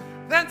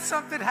 then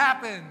something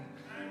happened.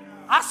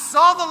 I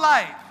saw the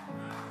light.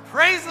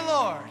 Praise the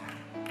Lord.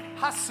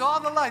 I saw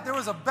the light. There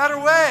was a better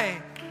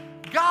way.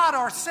 God,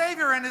 our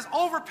Savior, and His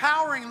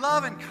overpowering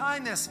love and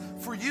kindness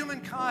for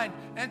humankind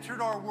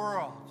entered our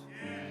world.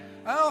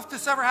 I don't know if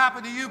this ever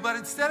happened to you, but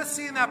instead of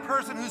seeing that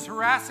person who's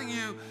harassing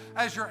you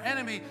as your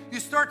enemy, you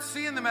start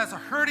seeing them as a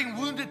hurting,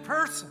 wounded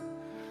person.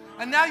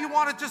 And now you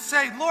want to just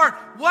say, Lord,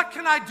 what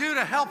can I do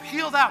to help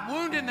heal that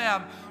wound in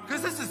them?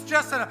 Because this is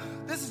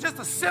just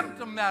a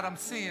symptom that I'm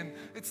seeing.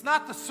 It's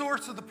not the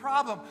source of the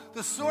problem.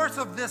 The source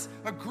of this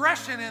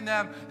aggression in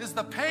them is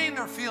the pain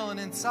they're feeling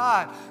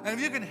inside. And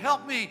if you can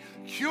help me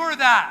cure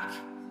that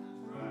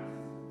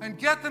and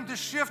get them to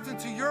shift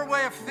into your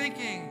way of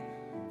thinking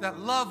that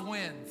love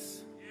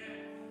wins,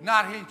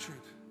 not hatred.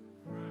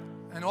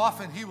 And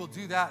often He will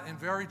do that in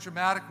very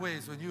dramatic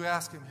ways. When you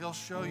ask Him, He'll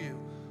show you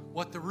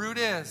what the root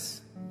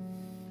is.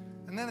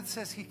 And then it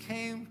says He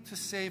came to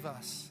save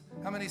us.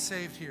 How many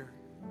saved here?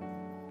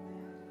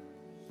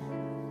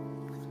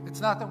 It's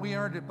not that we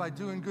earned it by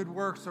doing good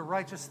works or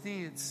righteous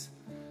deeds.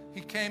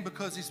 He came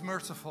because He's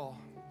merciful.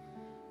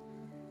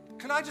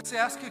 Can I just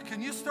ask you,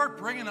 can you start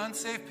bringing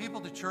unsaved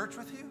people to church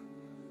with you?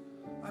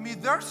 I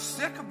mean, they're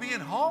sick of being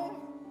home.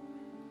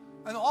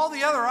 And all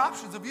the other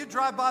options, if you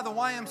drive by the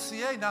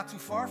YMCA not too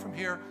far from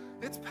here,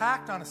 it's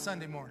packed on a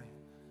Sunday morning.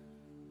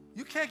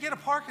 You can't get a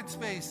parking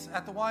space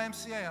at the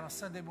YMCA on a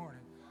Sunday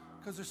morning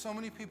because there's so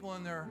many people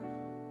in there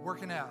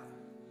working out.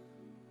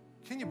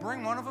 Can you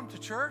bring one of them to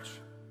church?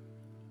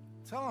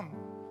 Tell them,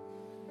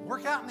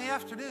 work out in the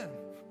afternoon.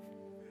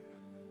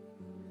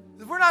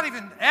 If we're not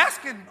even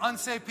asking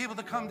unsaved people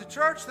to come to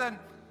church, then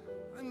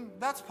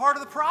that's part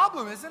of the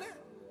problem, isn't it?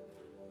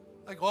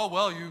 Like, oh,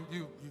 well,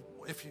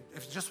 if you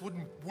just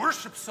wouldn't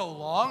worship so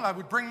long, I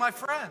would bring my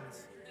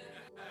friends.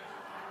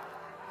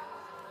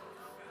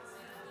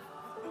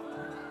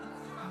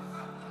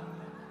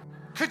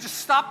 Could you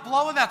stop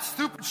blowing that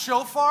stupid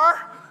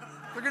shofar?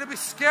 They're going to be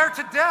scared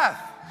to death.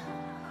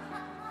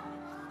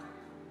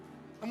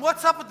 And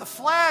what's up with the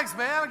flags,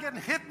 man? I'm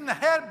getting hit in the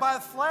head by a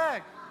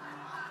flag.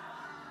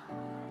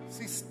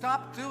 See,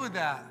 stop doing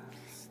that.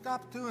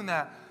 Stop doing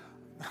that.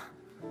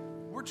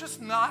 We're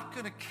just not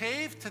going to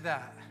cave to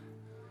that.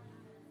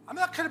 I mean,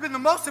 that could have been the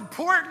most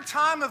important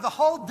time of the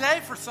whole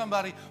day for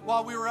somebody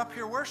while we were up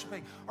here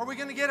worshiping. Are we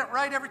going to get it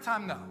right every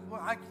time? No. Well,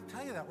 I can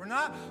tell you that. We're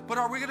not. But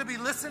are we going to be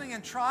listening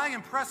and trying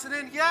and pressing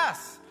in?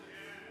 Yes.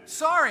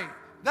 Sorry.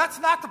 That's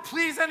not to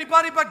please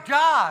anybody but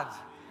God.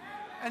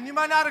 And you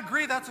might not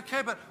agree. That's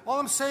okay. But all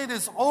I'm saying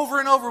is over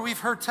and over we've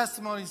heard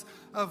testimonies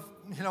of,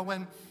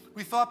 when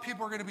we thought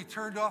people were going to be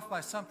turned off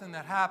by something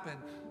that happened.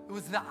 It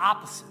was the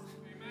opposite.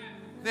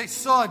 They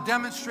saw a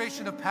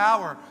demonstration of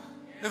power.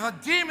 If a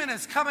demon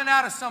is coming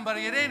out of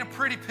somebody, it ain't a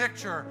pretty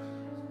picture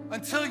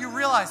until you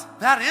realize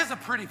that is a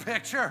pretty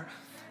picture,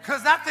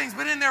 because that thing's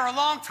been in there a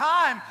long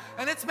time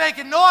and it's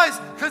making noise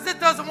because it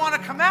doesn't want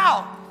to come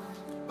out.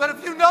 But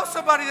if you know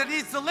somebody that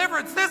needs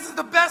deliverance, this is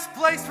the best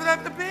place for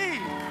them to be.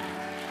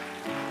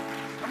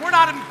 And we're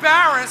not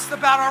embarrassed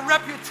about our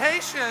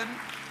reputation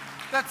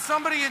that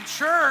somebody in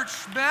church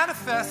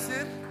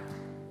manifested.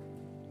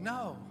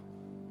 No,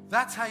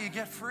 that's how you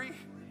get free.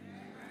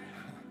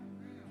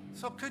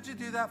 So could you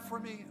do that for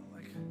me?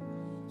 Like,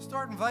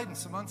 start inviting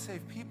some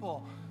unsaved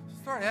people.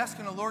 Start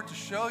asking the Lord to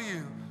show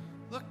you.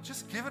 Look,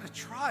 just give it a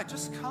try.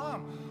 Just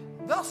come.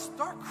 They'll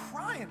start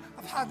crying.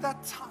 I've had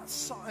that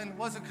song, and it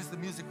wasn't because the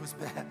music was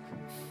bad.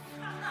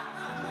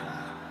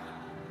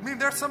 I mean,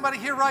 there's somebody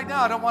here right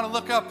now. I don't want to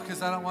look up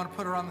because I don't want to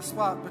put her on the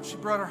spot, but she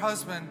brought her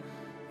husband,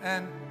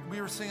 and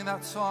we were singing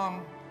that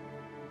song.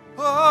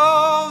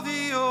 Oh,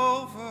 the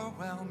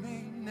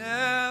overwhelming,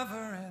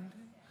 never-ending,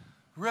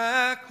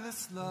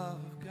 reckless love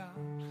of God.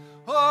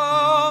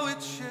 Oh, it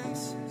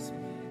chases me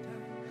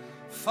down,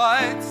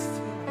 fights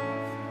to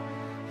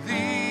live,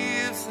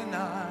 leaves the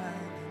 99.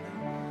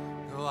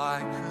 Though I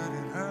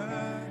couldn't earn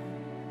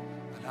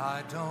it, and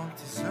I don't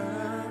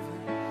deserve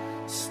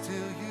it, still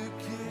you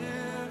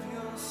give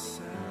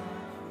yourself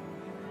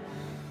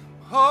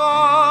away.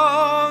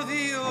 Oh,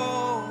 the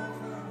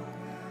overwhelming,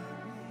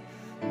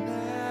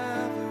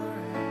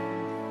 never-ending,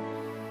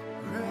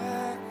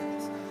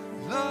 reckless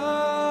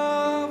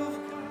love of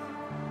God.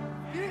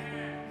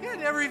 He had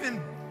never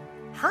even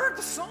heard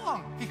the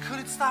song. He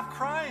couldn't stop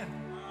crying,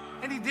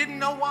 and he didn't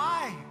know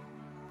why.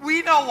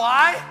 We know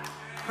why,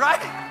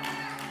 right?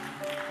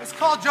 It's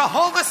called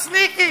Jehovah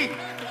Sneaky.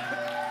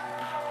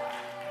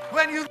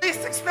 When you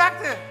least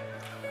expect it.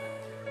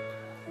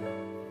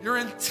 You're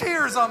in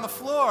tears on the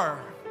floor.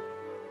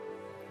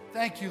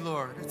 Thank you,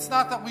 Lord. It's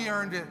not that we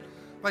earned it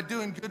by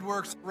doing good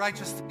works,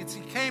 righteous deeds.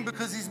 He came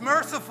because he's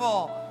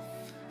merciful.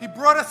 He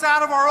brought us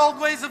out of our old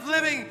ways of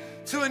living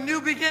to a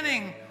new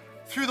beginning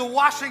through the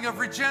washing of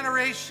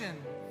regeneration.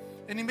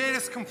 And he made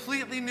us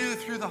completely new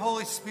through the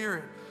Holy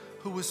Spirit,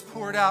 who was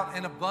poured out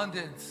in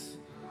abundance.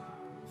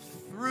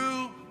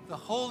 Through the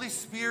Holy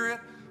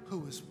Spirit who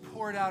was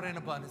poured out in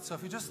abundance. So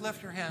if you just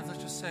lift your hands,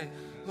 let's just say,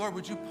 Lord,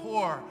 would you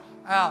pour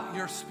out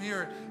your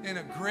Spirit in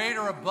a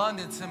greater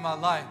abundance in my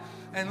life?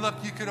 And look,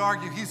 you could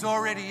argue he's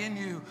already in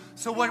you.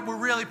 So what we're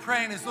really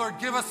praying is, Lord,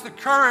 give us the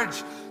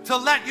courage to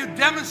let you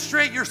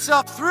demonstrate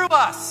yourself through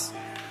us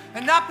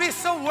and not be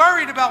so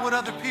worried about what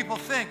other people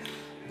think,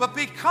 but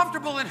be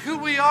comfortable in who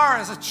we are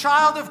as a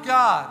child of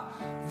God.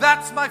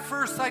 That's my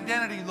first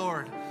identity,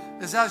 Lord,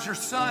 is as your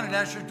son and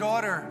as your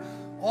daughter.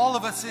 All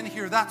of us in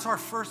here, that's our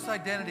first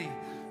identity.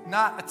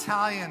 Not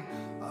Italian,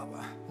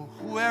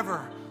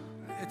 whoever.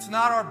 It's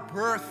not our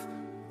birth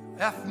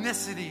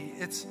ethnicity.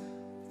 It's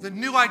the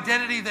new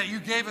identity that you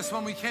gave us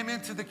when we came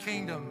into the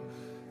kingdom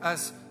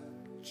as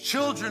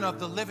children of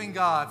the living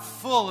God,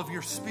 full of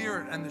your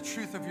Spirit and the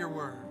truth of your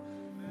word.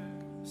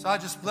 So I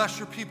just bless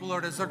your people,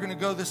 Lord, as they're going to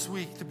go this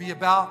week to be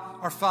about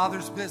our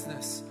Father's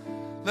business.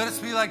 Let us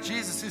be like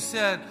Jesus, who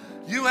said,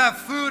 you have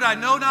food I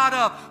know not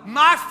of.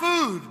 My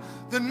food,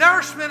 the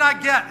nourishment I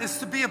get, is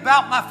to be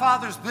about my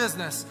Father's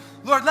business.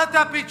 Lord, let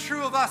that be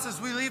true of us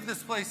as we leave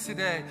this place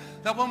today.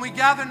 That when we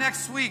gather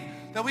next week,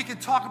 that we can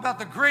talk about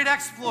the great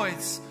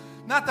exploits,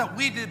 not that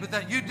we did, but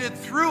that you did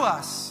through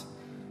us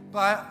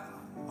by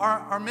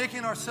our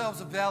making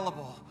ourselves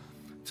available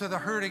to the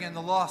hurting and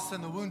the lost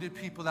and the wounded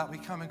people that we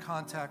come in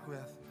contact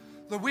with.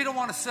 Lord, we don't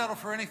want to settle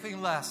for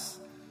anything less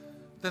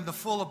than the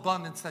full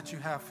abundance that you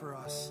have for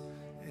us.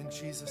 In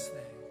Jesus'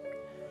 name.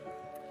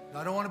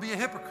 I don't want to be a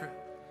hypocrite,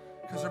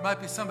 because there might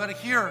be somebody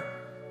here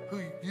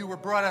who you were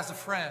brought as a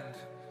friend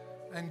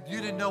and you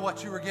didn't know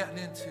what you were getting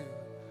into.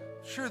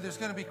 Sure, there's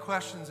going to be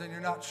questions and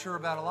you're not sure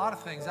about a lot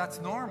of things. That's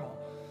normal.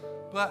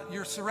 But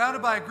you're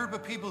surrounded by a group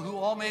of people who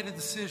all made a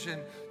decision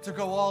to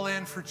go all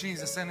in for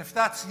Jesus. And if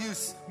that's you,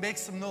 make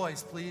some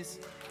noise, please.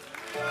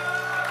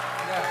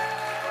 Yeah.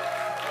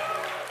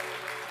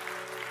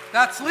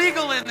 That's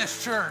legal in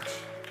this church.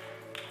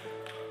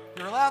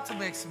 You're allowed to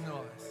make some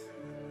noise.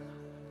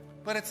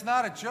 But it's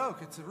not a joke.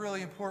 It's a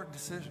really important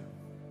decision.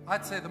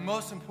 I'd say the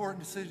most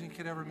important decision you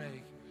could ever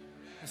make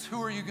is,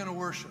 who are you going to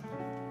worship?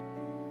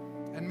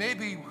 And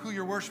maybe who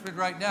you're worshiping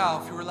right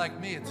now, if you were like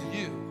me, it's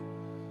you.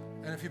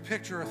 And if you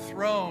picture a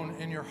throne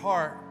in your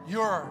heart,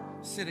 you're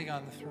sitting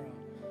on the throne.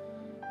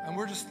 And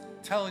we're just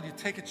telling you,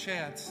 take a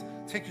chance.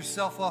 Take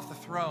yourself off the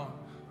throne.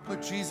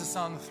 Put Jesus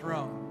on the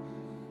throne.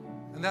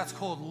 And that's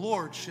called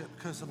lordship,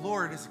 because the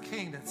Lord is a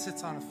king that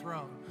sits on a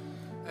throne.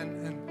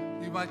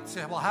 And you might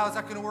say, well, how is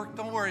that going to work?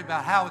 Don't worry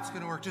about how it's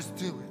going to work. Just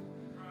do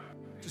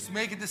it. Just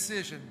make a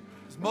decision.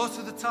 Because most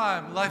of the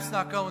time, life's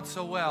not going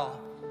so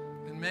well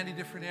in many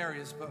different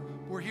areas. But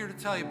we're here to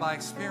tell you by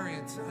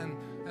experience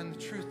and the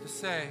truth to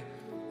say,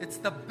 it's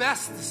the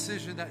best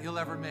decision that you'll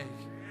ever make.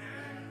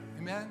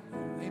 Amen?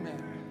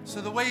 Amen.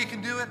 So the way you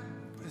can do it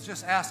is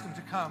just ask him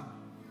to come.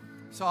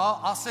 So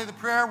I'll say the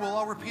prayer. We'll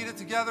all repeat it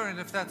together. And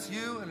if that's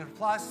you and it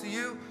applies to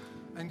you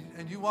and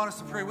you want us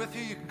to pray with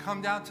you, you can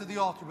come down to the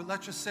altar. But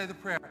let's just say the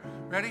prayer.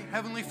 Ready?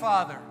 Heavenly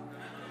Father,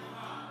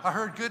 I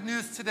heard good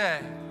news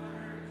today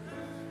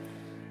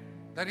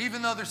that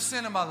even though there's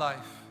sin in my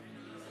life,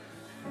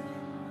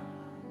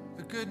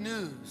 the good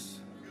news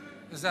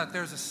is that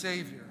there's a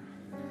Savior.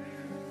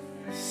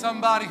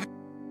 Somebody who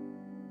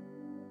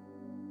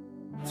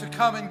to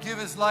come and give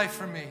his life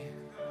for me.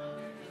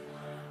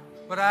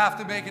 But I have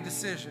to make a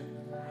decision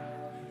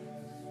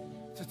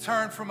to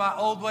turn from my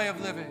old way of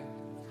living,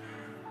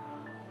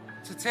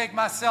 to take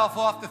myself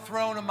off the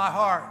throne of my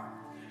heart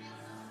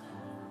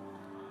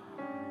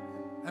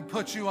and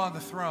put you on the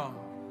throne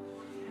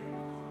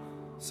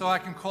so I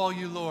can call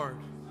you Lord.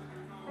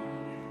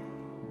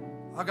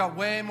 I've got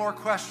way more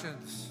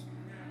questions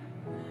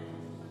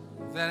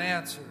than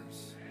answers.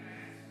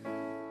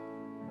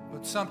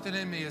 But something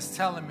in me is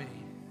telling me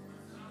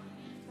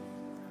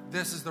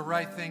this is the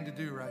right thing to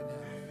do right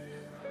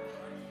now.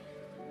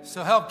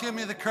 So help give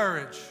me the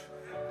courage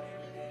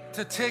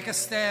to take a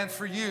stand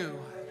for you.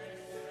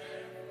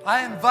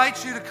 I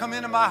invite you to come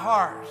into my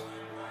heart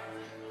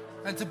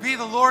and to be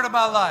the Lord of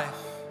my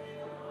life.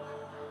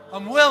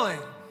 I'm willing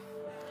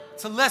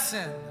to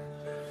listen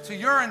to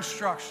your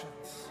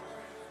instructions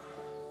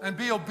and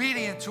be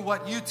obedient to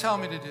what you tell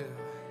me to do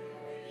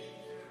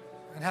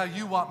and how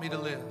you want me to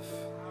live.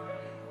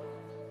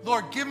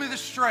 Lord, give me the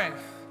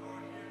strength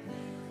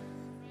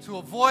to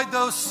avoid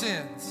those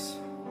sins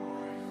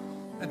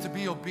and to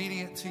be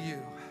obedient to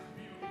you.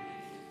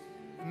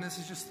 And this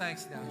is just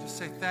thanks now. Just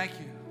say thank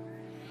you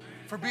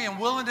for being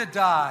willing to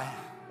die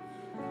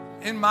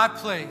in my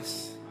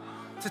place,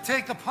 to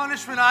take the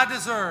punishment I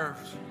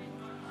deserved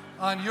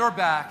on your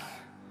back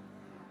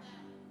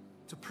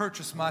to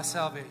purchase my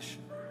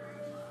salvation.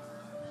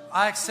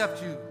 I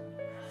accept you,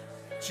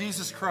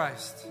 Jesus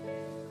Christ,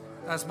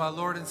 as my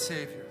Lord and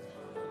Savior.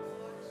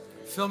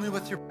 Fill me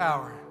with your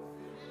power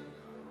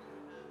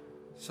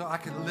so I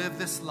can live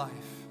this life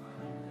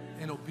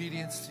in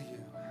obedience to you.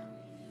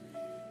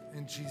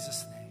 In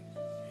Jesus'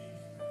 name.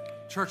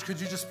 Church, could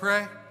you just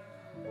pray?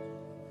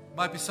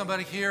 Might be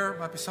somebody here,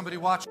 might be somebody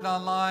watching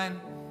online.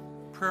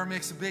 Prayer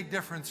makes a big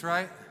difference,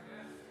 right?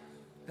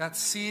 That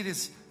seed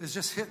is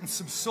just hitting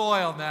some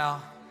soil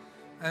now.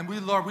 And we,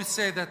 Lord, we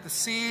say that the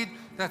seed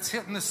that's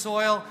hitting the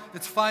soil,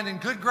 it's finding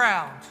good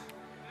ground.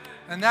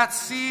 And that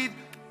seed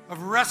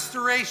of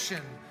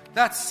restoration,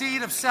 that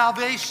seed of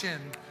salvation,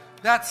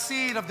 that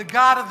seed of the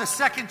God of the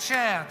second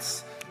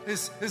chance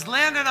is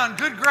landing on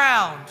good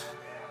ground.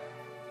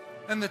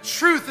 And the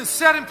truth is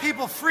setting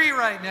people free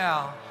right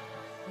now.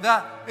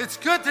 That it's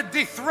good to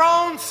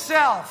dethrone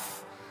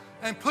self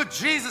and put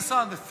Jesus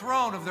on the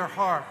throne of their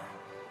heart.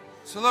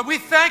 So Lord, we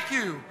thank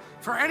you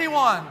for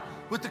anyone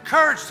with the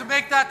courage to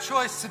make that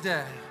choice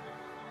today.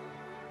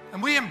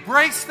 And we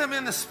embrace them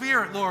in the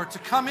Spirit, Lord, to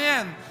come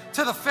in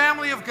to the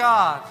family of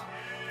God,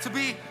 to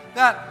be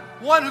that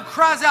one who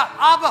cries out,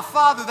 Abba,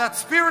 Father, that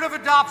spirit of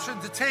adoption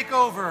to take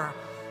over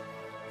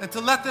and to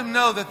let them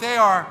know that they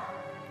are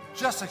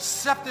just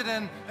accepted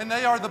and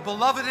they are the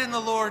beloved in the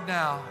Lord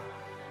now.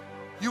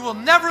 You will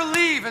never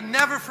leave and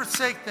never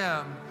forsake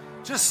them.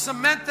 Just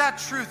cement that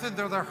truth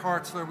into their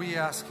hearts, Lord, we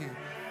ask you.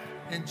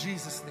 In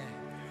Jesus'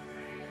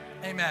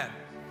 name. Amen.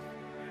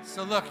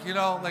 So look, you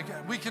know, like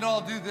we can all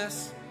do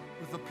this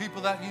with the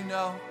people that you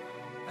know.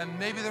 And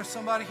maybe there's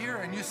somebody here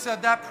and you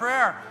said that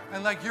prayer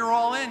and like you're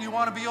all in, you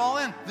want to be all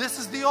in. This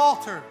is the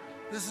altar.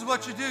 This is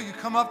what you do. You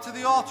come up to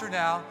the altar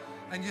now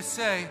and you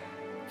say,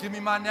 give me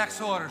my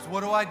next orders.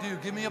 What do I do?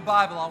 Give me a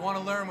Bible. I want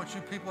to learn what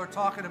you people are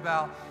talking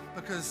about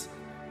because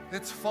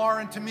it's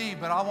foreign to me,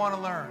 but I want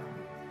to learn.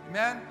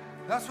 Amen?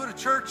 That's what a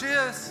church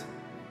is,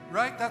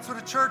 right? That's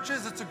what a church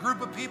is. It's a group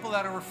of people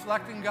that are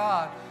reflecting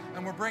God,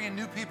 and we're bringing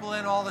new people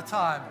in all the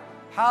time.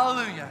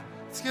 Hallelujah.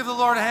 Let's give the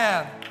Lord a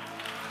hand.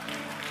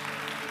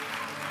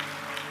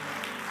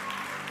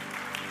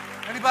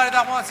 Anybody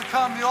that wants to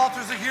come, the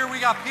altars are here.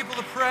 We got people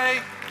to pray.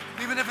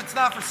 Even if it's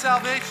not for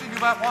salvation, you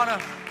might want to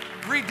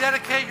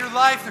rededicate your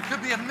life. There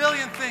could be a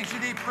million things you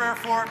need prayer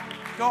for.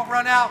 Don't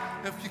run out.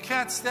 If you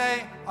can't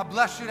stay, I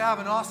bless you to have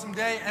an awesome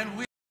day. And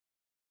we